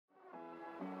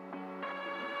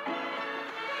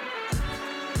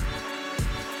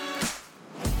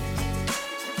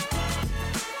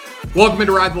Welcome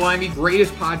into Ride the Line, the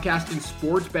greatest podcast in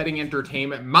sports betting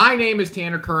entertainment. My name is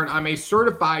Tanner Kern. I'm a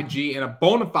certified G and a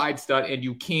bona fide stud, and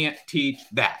you can't teach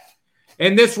that.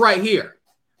 And this right here,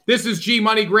 this is G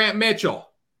Money Grant Mitchell.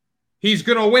 He's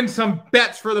going to win some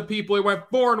bets for the people. He went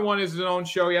 4-1 as his own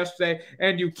show yesterday,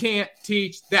 and you can't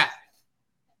teach that.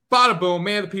 Bada boom,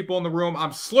 man, the people in the room.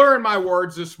 I'm slurring my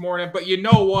words this morning, but you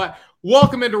know what?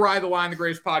 Welcome into Ride the Line, the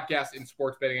greatest podcast in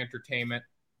sports betting entertainment.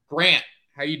 Grant,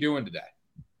 how you doing today?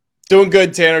 Doing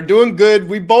good, Tanner. Doing good.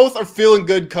 We both are feeling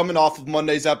good coming off of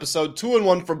Monday's episode.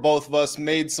 2-1 for both of us.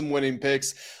 Made some winning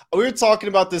picks. We were talking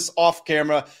about this off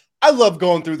camera. I love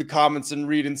going through the comments and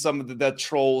reading some of the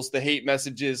trolls, the hate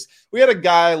messages. We had a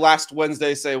guy last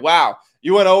Wednesday say, wow,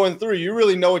 you went 0-3. You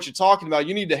really know what you're talking about.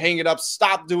 You need to hang it up.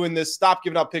 Stop doing this. Stop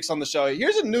giving out picks on the show.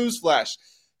 Here's a news flash.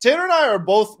 Tanner and I are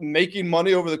both making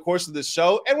money over the course of this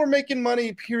show, and we're making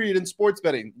money, period, in sports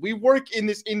betting. We work in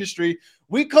this industry.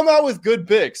 We come out with good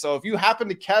picks. So if you happen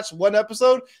to catch one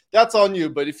episode, that's on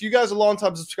you. But if you guys are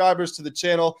longtime subscribers to the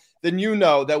channel, then you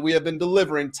know that we have been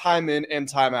delivering time in and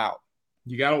time out.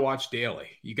 You got to watch daily.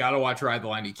 You got to watch Ride the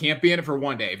Line. You can't be in it for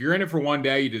one day. If you're in it for one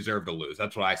day, you deserve to lose.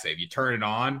 That's what I say. If you turn it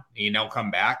on and you don't come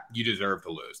back, you deserve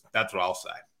to lose. That's what I'll say.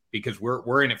 Because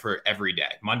we're in it for every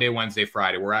day. Monday, Wednesday,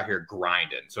 Friday, we're out here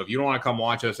grinding. So if you don't want to come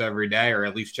watch us every day or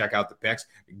at least check out the picks,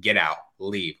 get out,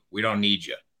 leave. We don't need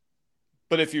you.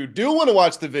 But if you do want to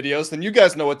watch the videos, then you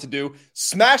guys know what to do.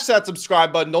 Smash that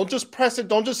subscribe button. Don't just press it.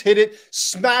 Don't just hit it.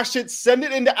 Smash it. Send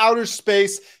it into outer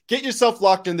space. Get yourself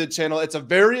locked into the channel. It's a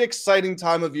very exciting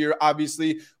time of year.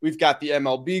 Obviously, we've got the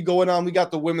MLB going on. We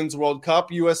got the Women's World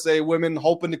Cup. USA women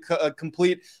hoping to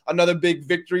complete another big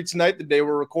victory tonight, the day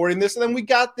we're recording this. And then we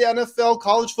got the NFL,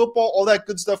 college football, all that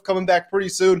good stuff coming back pretty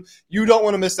soon. You don't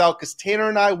want to miss out because Tanner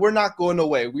and I, we're not going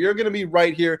away. We are going to be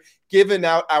right here giving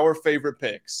out our favorite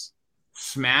picks.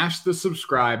 Smash the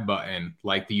subscribe button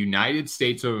like the United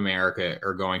States of America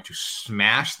are going to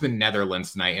smash the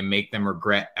Netherlands tonight and make them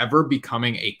regret ever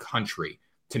becoming a country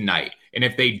tonight. And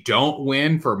if they don't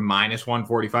win for minus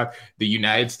 145, the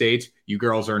United States, you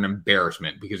girls are an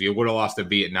embarrassment because you would have lost to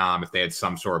Vietnam if they had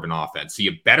some sort of an offense. So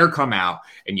you better come out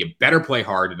and you better play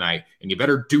hard tonight and you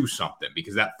better do something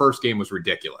because that first game was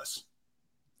ridiculous.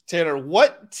 Tanner,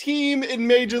 what team in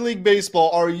Major League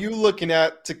Baseball are you looking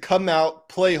at to come out,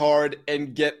 play hard,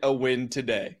 and get a win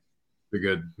today?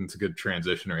 It's a good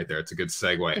transition right there. It's a good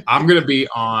segue. I'm going to be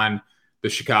on the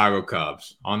Chicago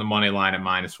Cubs on the money line at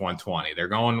minus 120. They're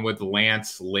going with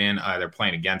Lance Lynn. They're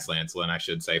playing against Lance Lynn, I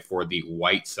should say, for the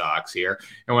White Sox here.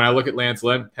 And when I look at Lance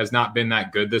Lynn, has not been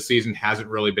that good this season. Hasn't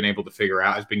really been able to figure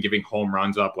out. Has been giving home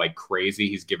runs up like crazy.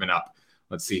 He's given up,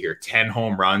 let's see here, 10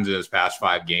 home runs in his past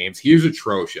 5 games. He was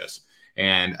atrocious.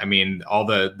 And, I mean, all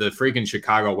the freaking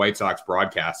Chicago White Sox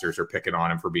broadcasters are picking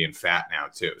on him for being fat now,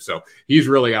 too. So he's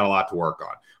really got a lot to work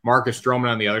on. Marcus Stroman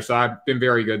on the other side, been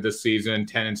very good this season,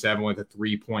 10-7 with a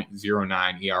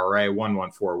 3.09 ERA,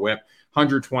 1.14 whip,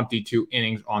 122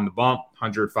 innings on the bump,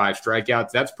 105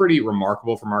 strikeouts. That's pretty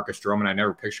remarkable for Marcus Stroman. I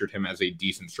never pictured him as a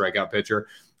decent strikeout pitcher.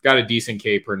 Got a decent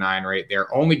K per 9 rate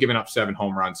there. Only giving up 7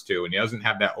 home runs, too, and he doesn't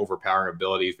have that overpowering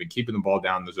ability. He's been keeping the ball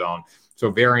down the zone.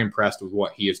 So very impressed with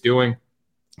what he is doing.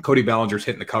 Cody Bellinger's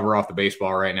hitting the cover off the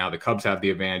baseball right now. The Cubs have the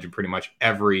advantage in pretty much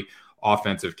every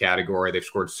offensive category. They've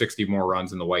scored 60 more runs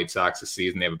than the White Sox this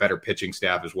season. They have a better pitching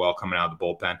staff as well coming out of the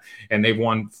bullpen. And they've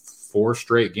won 4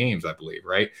 straight games, I believe,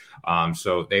 right?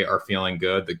 So they are feeling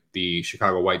good. The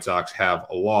Chicago White Sox have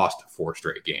lost 4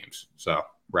 straight games. So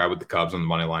ride with the Cubs on the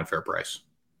money line, fair price.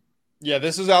 Yeah,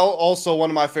 this is also one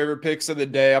of my favorite picks of the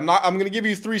day. I'm going to give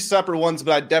you 3 separate ones,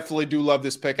 but I definitely do love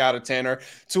this pick out of Tanner.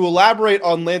 To elaborate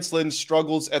on Lance Lynn's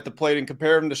struggles at the plate and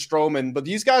compare him to Stroman, but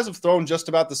these guys have thrown just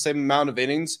about the same amount of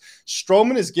innings.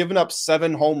 Stroman has given up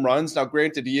 7 home runs. Now,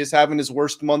 granted, he is having his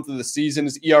worst month of the season.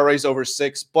 His ERA is over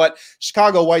 6, but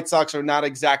Chicago White Sox are not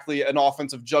exactly an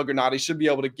offensive juggernaut. He should be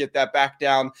able to get that back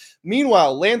down.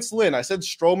 Meanwhile, Lance Lynn, I said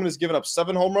Stroman has given up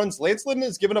 7 home runs. Lance Lynn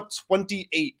has given up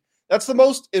 28. That's the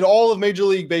most in all of Major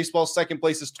League Baseball. Second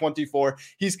place is 24.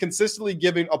 He's consistently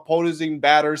giving opposing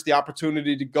batters the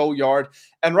opportunity to go yard.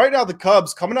 And right now, the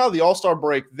Cubs, coming out of the All-Star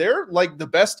break, they're like the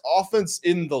best offense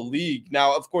in the league.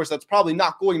 Now, of course, that's probably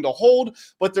not going to hold,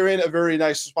 but they're in a very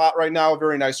nice spot right now, a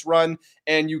very nice run,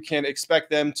 and you can expect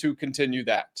them to continue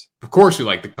that. Of course you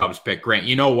like the Cubs pick, Grant.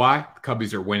 You know why? The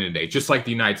Cubbies are winning today, just like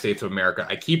the United States of America.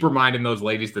 I keep reminding those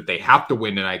ladies that they have to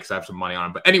win tonight because I have some money on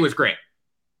them. But anyways, Grant,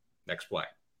 next play.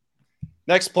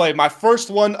 Next play, my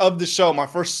first one of the show, my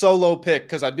first solo pick,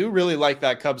 because I do really like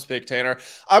that Cubs pick, Tanner.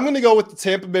 I'm going to go with the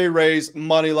Tampa Bay Rays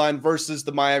money line versus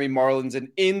the Miami Marlins,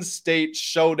 an in-state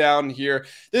showdown here.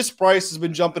 This price has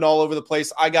been jumping all over the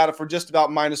place. I got it for just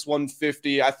about minus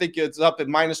 150. I think it's up at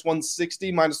minus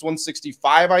 160, minus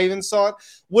 165. I even saw it.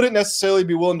 Wouldn't necessarily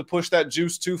be willing to push that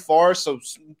juice too far, so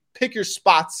pick your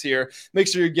spots here. Make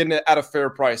sure you're getting it at a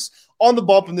fair price. On the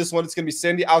bump in this one, it's going to be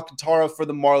Sandy Alcantara for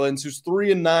the Marlins, who's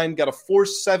 3-9, got a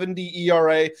 4.70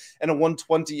 ERA and a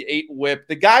 1.28 WHIP.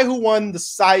 The guy who won the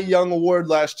Cy Young Award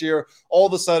last year all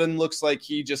of a sudden looks like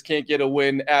he just can't get a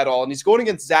win at all. And he's going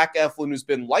against Zach Eflin, who's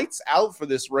been lights out for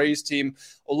this Rays team,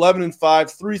 11-5,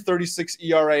 3.36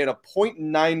 ERA and a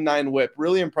 0.99 WHIP.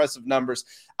 Really impressive numbers.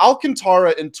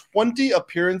 Alcantara in 20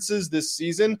 appearances this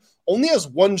season only has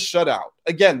one shutout.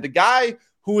 Again, the guy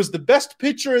who was the best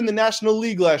pitcher in the National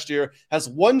League last year, has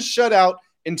one shutout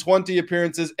in 20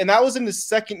 appearances, and that was in his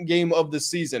second game of the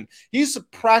season. He's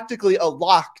practically a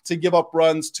lock to give up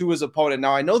runs to his opponent.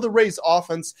 Now, I know the Rays'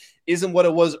 offense isn't what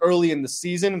it was early in the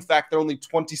season. In fact, they're only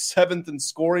 27th in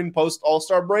scoring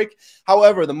post-All-Star break.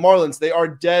 However, the Marlins, they are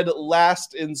dead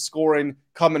last in scoring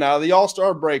coming out of the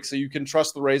All-Star break, so you can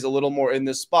trust the Rays a little more in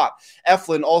this spot.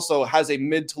 Eflin also has a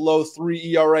mid to low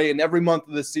 3 ERA in every month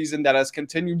of the season. That has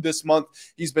continued this month.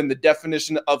 He's been the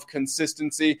definition of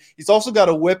consistency. He's also got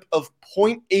a WHIP of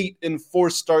 0.8 in 4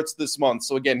 starts this month.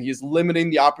 So again, he is limiting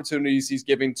the opportunities he's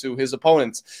giving to his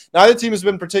opponents. Neither team has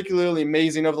been particularly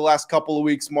amazing over the last couple of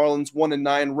weeks. Marlins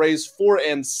 1-9, Rays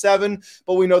 4-7,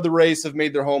 but we know the Rays have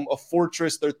made their home a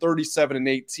fortress. They're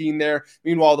 37-18 there.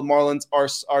 Meanwhile, the Marlins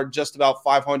are just about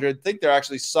 500. I think they're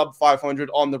actually sub 500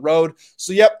 on the road.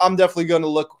 So, yep, I'm definitely going to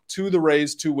look to the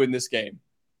Rays to win this game.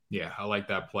 Yeah, I like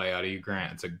that play out of you,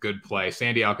 Grant. It's a good play.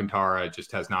 Sandy Alcantara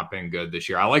just has not been good this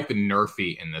year. I like the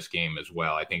Nerfy in this game as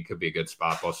well. I think could be a good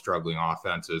spot, both struggling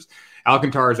offenses.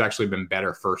 Alcantara has actually been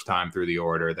better first time through the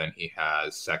order than he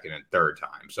has second and third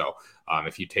time. So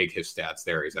if you take his stats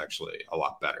there, he's actually a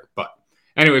lot better. But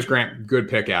anyways, Grant, good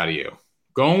pick out of you.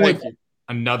 Going with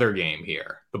another game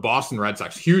here. The Boston Red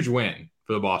Sox, huge win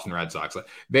for the Boston Red Sox.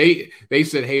 They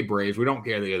said, hey, Braves, we don't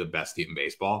care that you're the best team in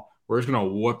baseball. We're just going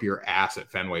to whoop your ass at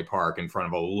Fenway Park in front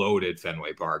of a loaded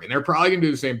Fenway Park. And they're probably going to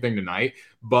do the same thing tonight,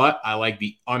 but I like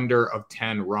the under of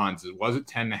 10 runs. It was at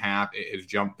 10.5. It has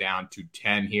jumped down to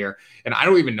 10 here. And I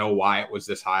don't even know why it was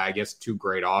this high. I guess 2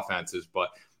 great offenses, but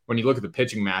when you look at the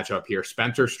pitching matchup here,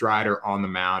 Spencer Strider on the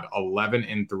mound,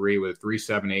 11-3 with a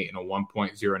 3.78 and a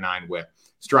 1.09 WHIP.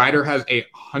 Strider has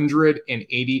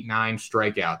 189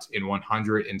 strikeouts in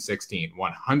 116.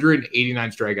 189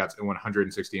 strikeouts in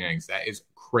 116 innings. That is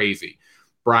crazy.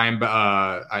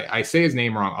 I say his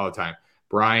name wrong all the time.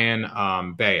 Brian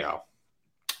Bayo.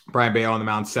 Brian Bayo on the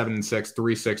mound, 7-6,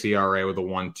 3.6 ERA with a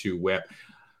 1.2 WHIP.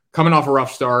 Coming off a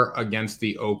rough start against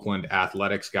the Oakland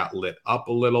Athletics, got lit up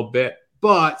a little bit,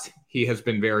 but he has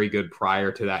been very good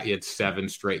prior to that. He had 7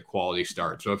 straight quality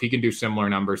starts. So if he can do similar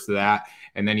numbers to that,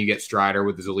 and then you get Strider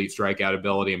with his elite strikeout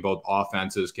ability, and both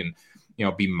offenses can,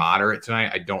 be moderate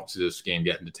tonight, I don't see this game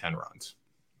getting to 10 runs.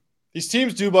 These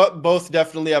teams do both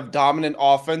definitely have dominant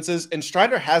offenses, and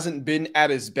Strider hasn't been at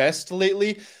his best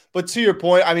lately. But to your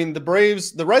point, I mean,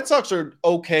 the Red Sox are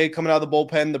okay coming out of the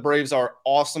bullpen. The Braves are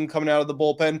awesome coming out of the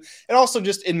bullpen. And also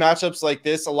just in matchups like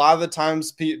this, a lot of the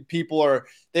times people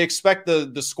they expect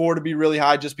the score to be really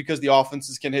high just because the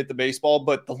offenses can hit the baseball.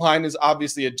 But the line is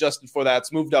obviously adjusted for that.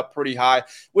 It's moved up pretty high.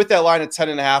 With that line at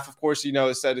 10.5, of course,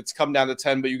 it said it's come down to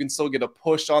 10, but you can still get a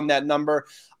push on that number.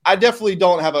 I definitely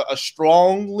don't have a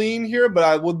strong lean here, but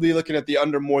I would be looking at the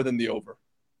under more than the over.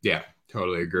 Yeah,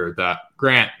 totally agree with that.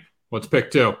 Grant, what's pick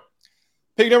 2?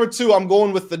 Pick number 2, I'm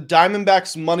going with the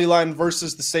Diamondbacks money line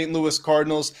versus the St. Louis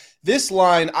Cardinals. This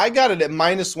line, I got it at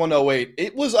minus 108.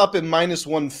 It was up at minus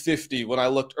 150 when I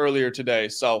looked earlier today.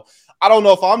 So I don't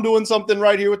know if I'm doing something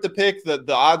right here with the pick. The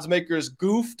odds makers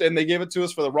goofed and they gave it to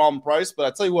us for the wrong price. But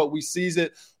I tell you what, we seize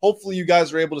it. Hopefully you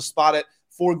guys are able to spot it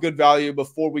for good value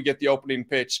before we get the opening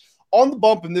pitch. On the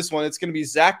bump in this one, it's going to be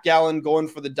Zach Gallen going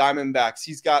for the Diamondbacks.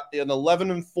 He's got an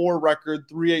 11-4 record,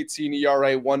 3.18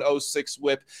 ERA, 1.06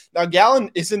 WHIP. Now,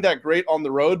 Gallen isn't that great on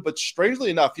the road, but strangely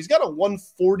enough, he's got a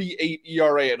 1.48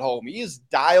 ERA at home. He is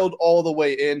dialed all the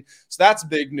way in, so that's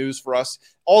big news for us.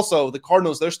 Also, the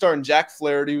Cardinals, they're starting Jack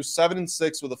Flaherty, who's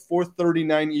 7-6 with a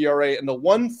 4.39 ERA and a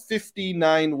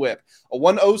 1.59 WHIP. A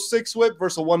 1.06 WHIP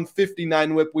versus a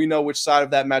 1.59 WHIP. We know which side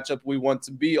of that matchup we want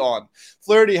to be on.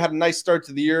 Flaherty had a nice start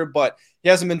to the year, but he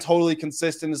hasn't been totally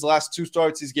consistent. His last 2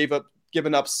 starts, he's gave up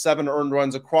given up 7 earned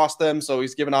runs across them, so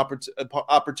he's given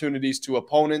opportunities to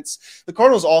opponents. The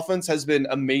Cardinals' offense has been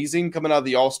amazing coming out of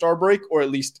the All-Star break, or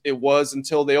at least it was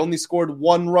until they only scored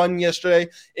 1 run yesterday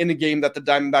in a game that the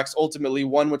Diamondbacks ultimately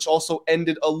won, which also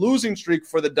ended a losing streak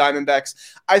for the Diamondbacks.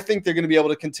 I think they're going to be able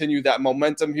to continue that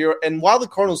momentum here. And while the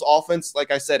Cardinals' offense,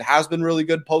 like I said, has been really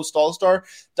good post-All-Star,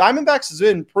 Diamondbacks has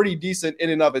been pretty decent in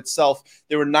and of itself.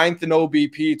 They were 9th in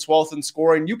OBP, 12th in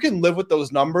scoring. You can live with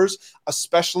those numbers,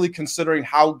 especially considering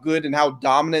how good and how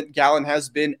dominant Gallen has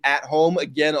been at home.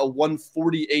 Again, a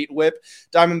 148 whip.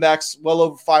 Diamondbacks well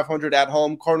over 500 at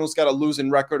home. Cardinals got a losing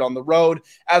record on the road.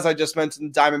 As I just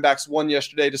mentioned, Diamondbacks won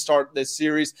yesterday to start this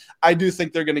series. I do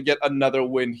think they're going to get another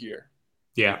win here.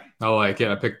 Yeah, I like it.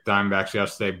 I picked the Diamondbacks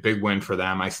yesterday. Big win for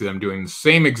them. I see them doing the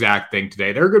same exact thing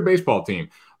today. They're a good baseball team.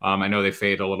 I know they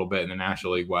fade a little bit in the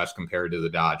National League West compared to the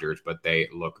Dodgers, but they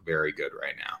look very good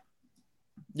right now.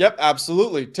 Yep,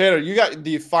 absolutely. Tanner, you got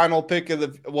the final pick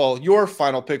of your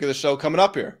final pick of the show coming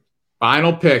up here.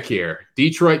 Final pick here.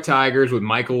 Detroit Tigers with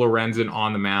Michael Lorenzen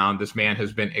on the mound. This man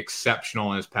has been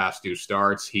exceptional in his past 2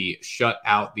 starts. He shut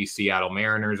out the Seattle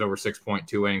Mariners over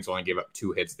 6.2 innings, only gave up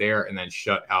 2 hits there, and then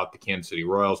shut out the Kansas City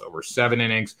Royals over 7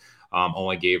 innings.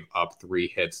 Only gave up 3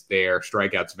 hits there.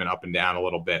 Strikeouts have been up and down a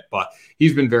little bit, but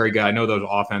he's been very good. I know those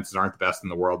offenses aren't the best in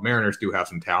the world. Mariners do have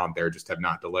some talent there, just have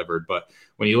not delivered. But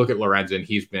when you look at Lorenzen,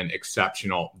 he's been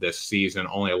exceptional this season.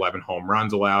 Only 11 home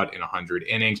runs allowed in 100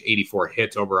 innings, 84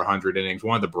 hits over 100 innings.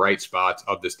 One of the bright spots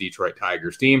of this Detroit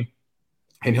Tigers team.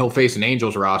 And he'll face an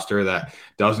Angels roster that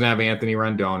doesn't have Anthony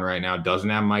Rendon right now, doesn't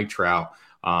have Mike Trout,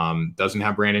 doesn't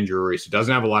have Brandon Drury, so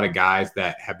doesn't have a lot of guys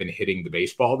that have been hitting the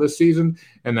baseball this season.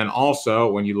 And then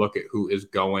also, when you look at who is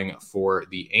going for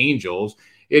the Angels,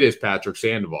 it is Patrick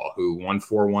Sandoval, who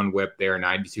 1.41 whip there,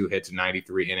 92 hits in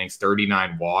 93 innings,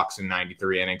 39 walks in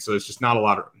 93 innings. So it's just not a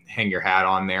lot of hang your hat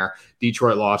on there.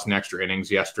 Detroit lost in extra innings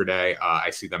yesterday. I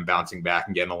see them bouncing back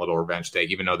and getting a little revenge day,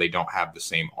 even though they don't have the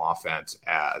same offense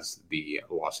as the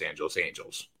Los Angeles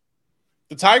Angels.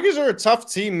 The Tigers are a tough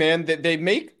team, man. They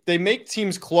make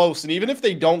teams close, and even if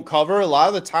they don't cover, a lot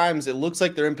of the times it looks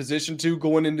like they're in position to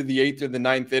going into the 8th or the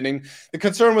 9th inning. The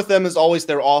concern with them is always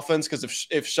their offense, because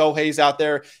if Shohei's out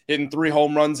there hitting 3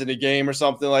 home runs in a game or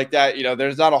something like that,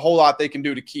 there's not a whole lot they can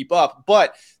do to keep up.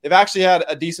 But they've actually had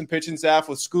a decent pitching staff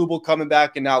with Skubal coming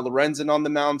back and now Lorenzen on the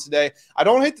mound today. I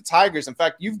don't hate the Tigers. In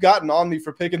fact, you've gotten on me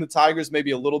for picking the Tigers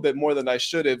maybe a little bit more than I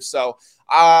should have. So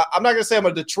I'm not going to say I'm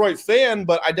a Detroit fan,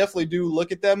 but I definitely do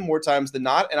look at them more times than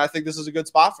not, and I think this is a good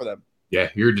spot for them. Yeah,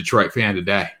 you're a Detroit fan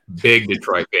today. Big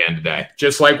Detroit fan today.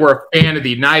 Just like we're a fan of the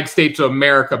United States of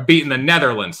America beating the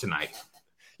Netherlands tonight.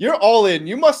 You're all in.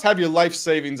 You must have your life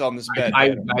savings on this bet.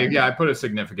 I put a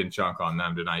significant chunk on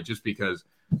them tonight just because,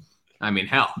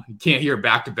 hell, you can't hear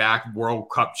back-to-back World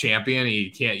Cup champion.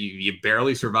 You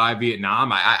barely survived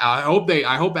Vietnam. I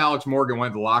hope Alex Morgan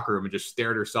went to the locker room and just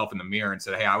stared herself in the mirror and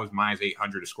said, "Hey, I was minus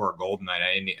 800 to score a goal tonight.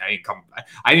 I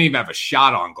didn't even have a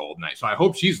shot on goal tonight." So I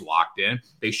hope she's locked in.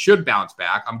 They should bounce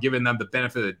back. I'm giving them the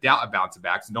benefit of the doubt of bouncing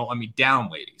back. So don't let me down,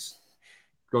 ladies.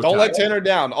 Don't let Tanner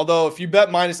down. Although if you bet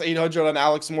minus 800 on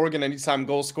Alex Morgan anytime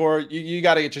goal scorer, you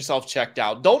got to get yourself checked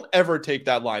out. Don't ever take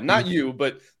that line. Not you,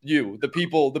 but the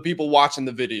people watching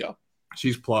the video.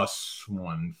 She's plus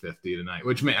 150 tonight,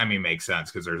 which makes sense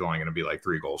because there's only going to be like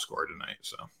 3 goals scored tonight.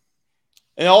 So.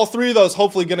 And all 3 of those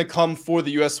hopefully going to come for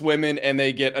the U.S. women, and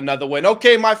they get another win.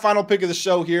 Okay, my final pick of the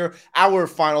show here, our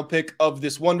final pick of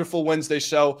this wonderful Wednesday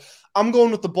show. I'm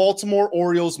going with the Baltimore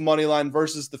Orioles money line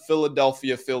versus the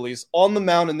Philadelphia Phillies. On the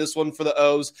mound in this one for the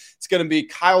O's, it's going to be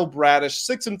Kyle Bradish,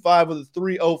 6-5 with a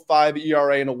 3.05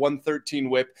 ERA and a 1.13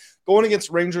 whip. Going against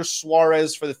Ranger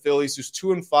Suarez for the Phillies, who's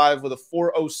 2-5 with a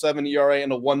 4.07 ERA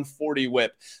and a 1.40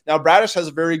 whip. Now, Bradish has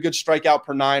a very good strikeout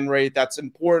per 9 rate. That's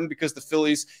important because the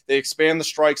Phillies, they expand the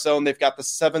strike zone. They've got the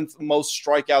 7th most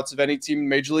strikeouts of any team in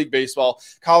Major League Baseball.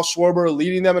 Kyle Schwarber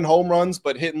leading them in home runs,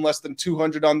 but hitting less than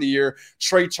 200 on the year.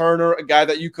 Trey Turner, a guy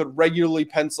that you could regularly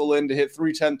pencil in to hit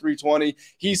 310, 320.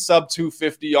 He's sub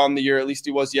 250 on the year. At least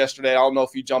he was yesterday. I don't know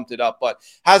if he jumped it up, but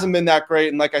hasn't been that great.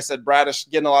 And like I said, Bradish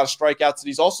getting a lot of strikeouts. And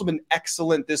he's also been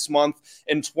excellent this month.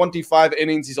 In 25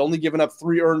 innings, he's only given up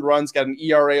 3 earned runs, got an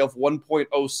ERA of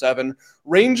 1.07.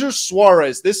 Ranger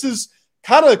Suarez, this is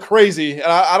kind of crazy.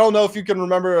 I don't know if you can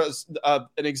remember an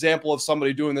example of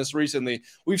somebody doing this recently.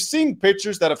 We've seen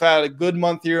pitchers that have had a good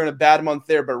month here and a bad month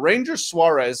there, but Ranger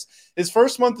Suarez, his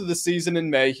first month of the season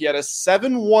in May, he had a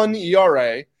 7.1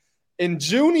 ERA. In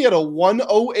June, he had a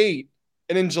 1.08,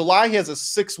 and in July, he has a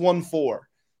 6.14.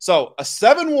 So a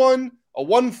 7.1, a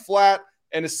 1 flat,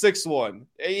 and a 6-1.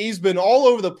 He's been all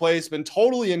over the place, been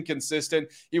totally inconsistent.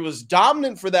 He was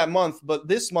dominant for that month, but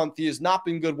this month he has not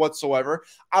been good whatsoever.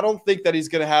 I don't think that he's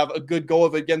going to have a good go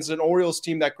of it against an Orioles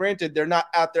team that, granted, they're not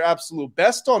at their absolute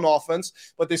best on offense,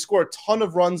 but they score a ton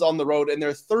of runs on the road, and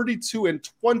they're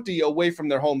 32-20 away from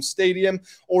their home stadium.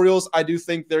 Orioles, I do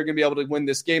think they're going to be able to win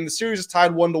this game. The series is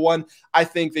tied 1-1. I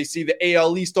think they see the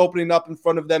AL East opening up in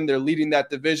front of them. They're leading that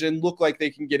division, look like they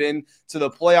can get into the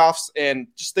playoffs, and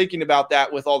just thinking about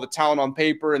that with all the talent on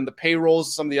paper and the payrolls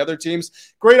of some of the other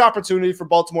teams, great opportunity for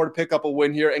Baltimore to pick up a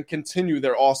win here and continue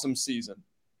their awesome season.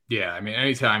 Yeah, I mean,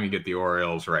 anytime you get the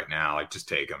Orioles right now, like, just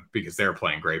take them because they're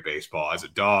playing great baseball. As a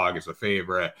dog, as a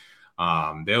favorite,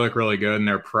 they look really good, and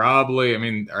they're probably, I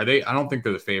mean, are they? I don't think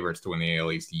they're the favorites to win the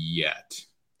AL East yet.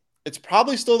 It's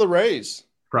probably still the Rays.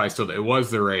 Probably still. It was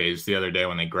the Rays the other day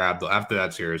when they grabbed after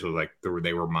that series. It was like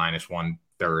they were minus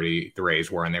 130. The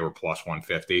Rays were, and they were plus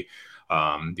 150.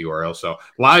 The Orioles. So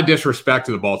a lot of disrespect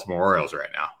to the Baltimore Orioles right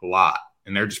now. A lot.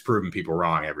 And they're just proving people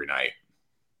wrong every night.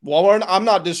 Well, I'm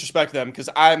not disrespecting them because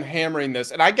I'm hammering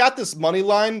this. And I got this money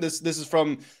line. This is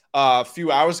from a few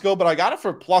hours ago, but I got it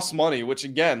for plus money, which,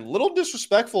 again, a little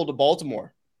disrespectful to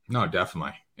Baltimore. No,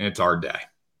 definitely. And it's our day.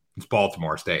 It's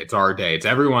Baltimore's day. It's our day. It's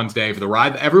everyone's day for the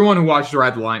ride. Everyone who watches the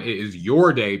Ride the Line, it is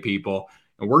your day, people.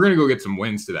 And we're going to go get some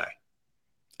wins today.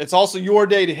 It's also your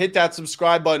day to hit that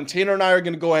subscribe button. Tanner and I are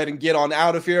going to go ahead and get on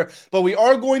out of here, but we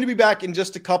are going to be back in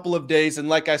just a couple of days. And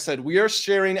like I said, we are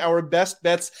sharing our best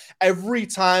bets every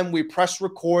time we press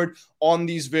record on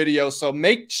these videos. So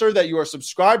make sure that you are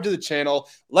subscribed to the channel,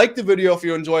 like the video if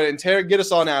you enjoyed it, and Tanner, get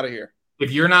us on out of here.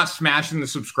 If you're not smashing the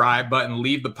subscribe button,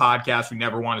 leave the podcast. We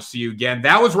never want to see you again.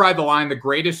 That was Ride the Line, the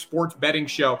greatest sports betting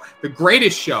show, the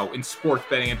greatest show in sports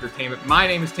betting entertainment. My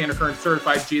name is Tanner Kern,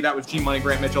 Certified G. That was G Money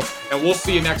Grant Mitchell, and we'll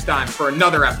see you next time for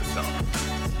another episode.